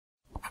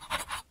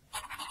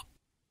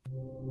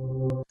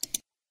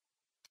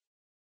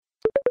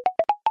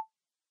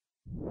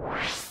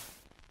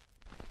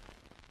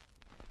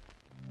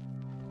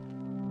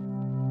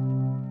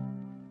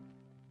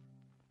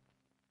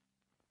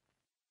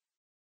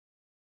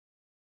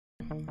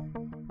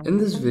In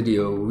this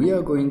video, we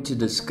are going to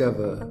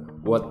discover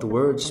what the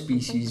word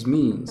species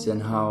means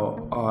and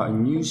how are a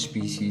new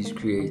species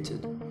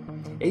created.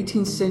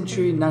 18th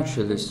century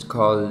naturalist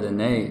Carl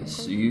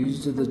Linnaeus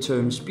used the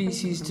term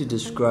species to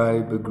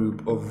describe a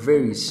group of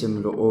very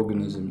similar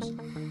organisms.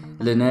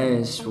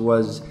 Linnaeus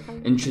was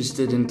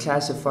interested in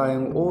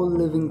classifying all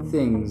living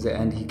things,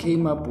 and he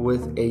came up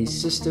with a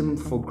system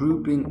for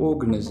grouping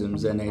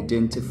organisms and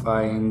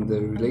identifying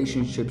the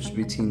relationships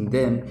between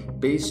them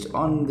based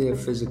on their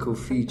physical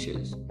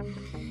features.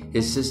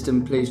 His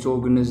system placed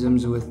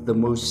organisms with the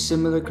most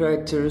similar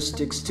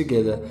characteristics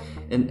together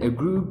in a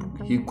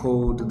group he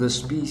called the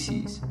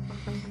species.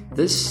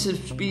 This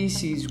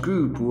species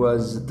group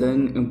was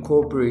then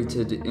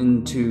incorporated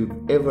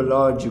into ever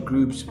larger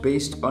groups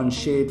based on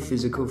shared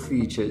physical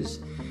features,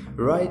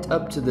 right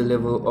up to the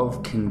level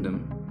of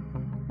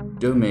kingdom.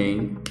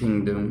 Domain,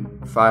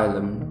 kingdom,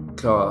 phylum,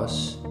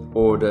 class,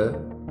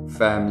 order,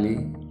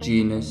 family,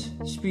 genus,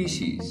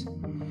 species.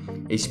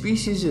 A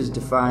species is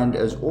defined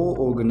as all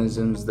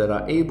organisms that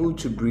are able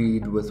to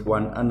breed with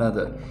one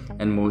another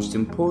and, most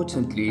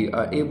importantly,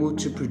 are able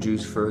to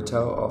produce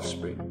fertile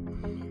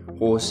offspring.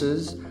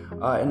 Horses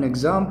are an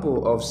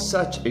example of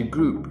such a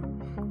group.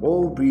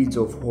 All breeds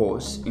of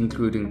horse,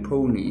 including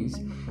ponies,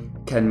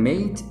 can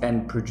mate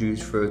and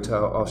produce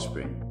fertile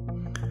offspring.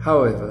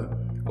 However,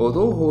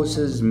 although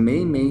horses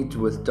may mate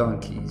with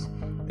donkeys,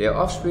 their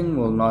offspring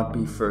will not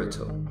be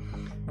fertile.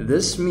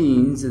 This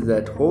means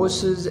that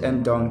horses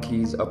and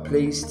donkeys are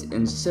placed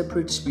in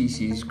separate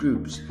species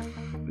groups,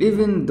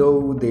 even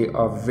though they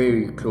are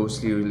very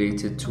closely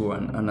related to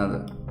one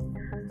another.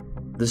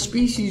 The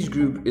species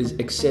group is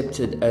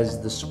accepted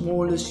as the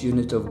smallest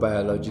unit of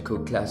biological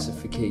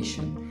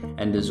classification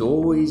and is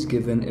always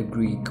given a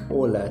Greek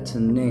or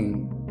Latin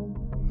name.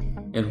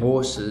 In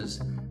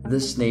horses,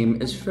 this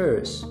name is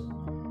Ferus,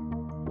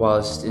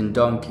 whilst in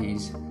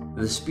donkeys,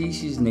 the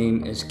species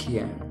name is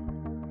Chian.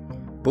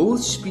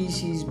 Both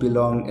species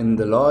belong in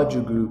the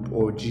larger group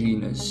or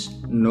genus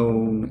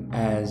known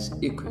as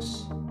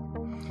Equus.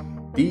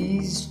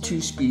 These two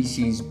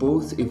species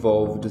both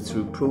evolved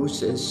through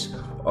process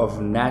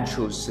of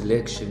natural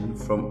selection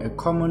from a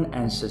common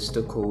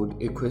ancestor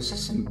called Equus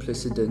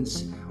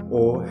simplicidens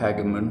or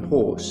Hageman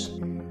horse.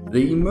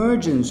 The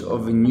emergence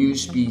of a new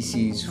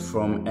species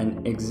from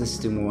an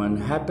existing one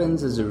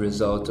happens as a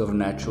result of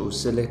natural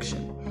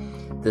selection.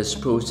 This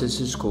process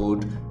is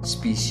called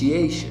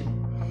speciation.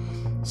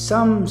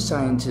 Some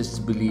scientists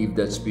believe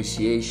that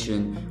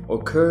speciation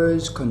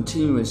occurs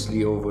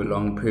continuously over a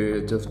long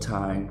period of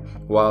time,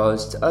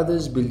 whilst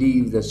others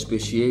believe that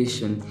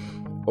speciation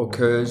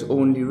occurs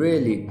only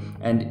rarely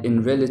and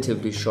in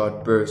relatively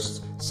short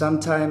bursts,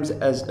 sometimes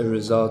as a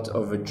result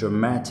of a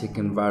dramatic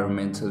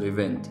environmental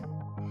event.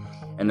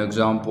 An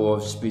example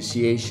of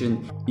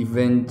speciation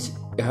event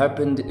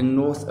happened in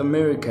North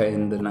America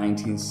in the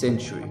 19th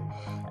century.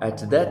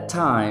 At that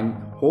time,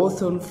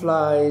 hawthorn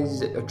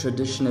flies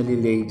traditionally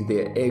laid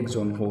their eggs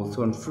on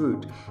hawthorn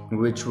fruit,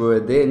 which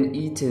were then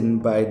eaten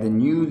by the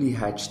newly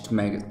hatched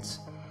maggots.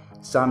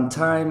 Some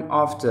time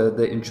after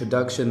the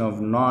introduction of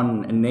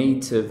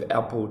non-native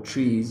apple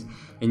trees,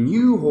 a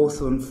new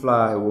hawthorn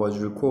fly was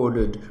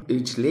recorded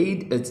which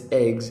laid its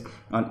eggs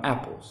on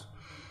apples.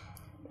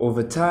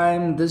 Over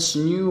time, this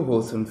new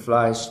hawthorn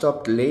fly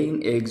stopped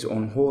laying eggs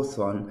on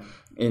hawthorn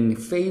in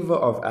favor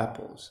of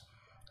apples.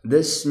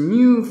 This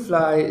new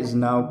fly is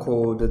now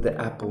called the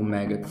apple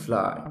maggot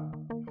fly.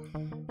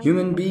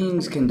 Human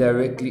beings can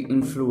directly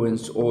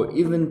influence or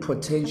even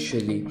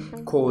potentially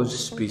cause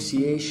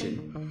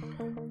speciation.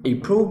 A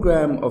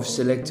program of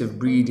selective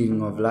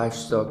breeding of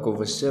livestock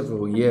over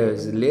several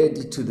years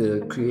led to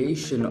the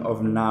creation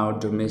of now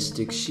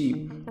domestic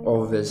sheep,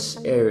 Ovis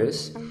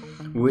aries,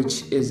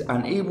 which is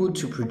unable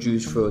to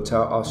produce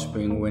fertile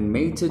offspring when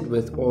mated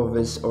with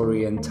Ovis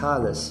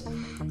orientalis,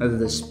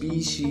 the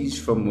species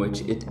from which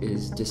it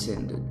is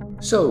descended.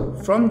 So,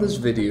 from this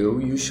video,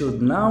 you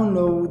should now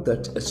know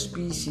that a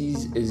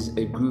species is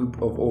a group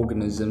of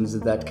organisms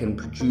that can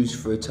produce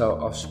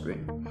fertile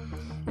offspring.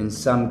 In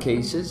some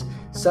cases,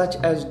 such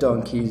as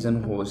donkeys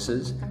and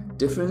horses,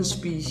 different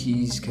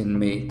species can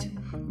mate,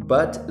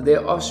 but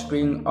their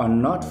offspring are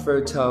not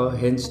fertile,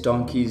 hence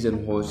donkeys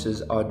and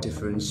horses are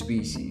different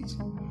species.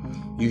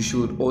 You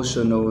should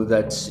also know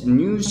that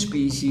new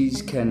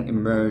species can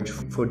emerge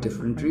for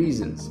different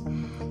reasons,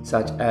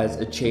 such as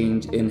a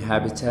change in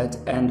habitat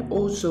and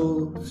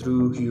also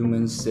through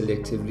humans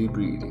selectively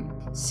breeding.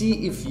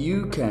 See if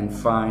you can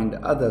find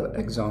other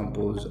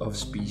examples of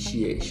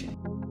speciation.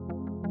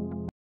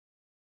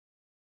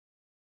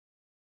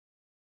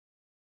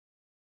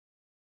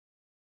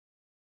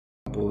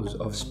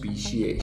 Of speciation.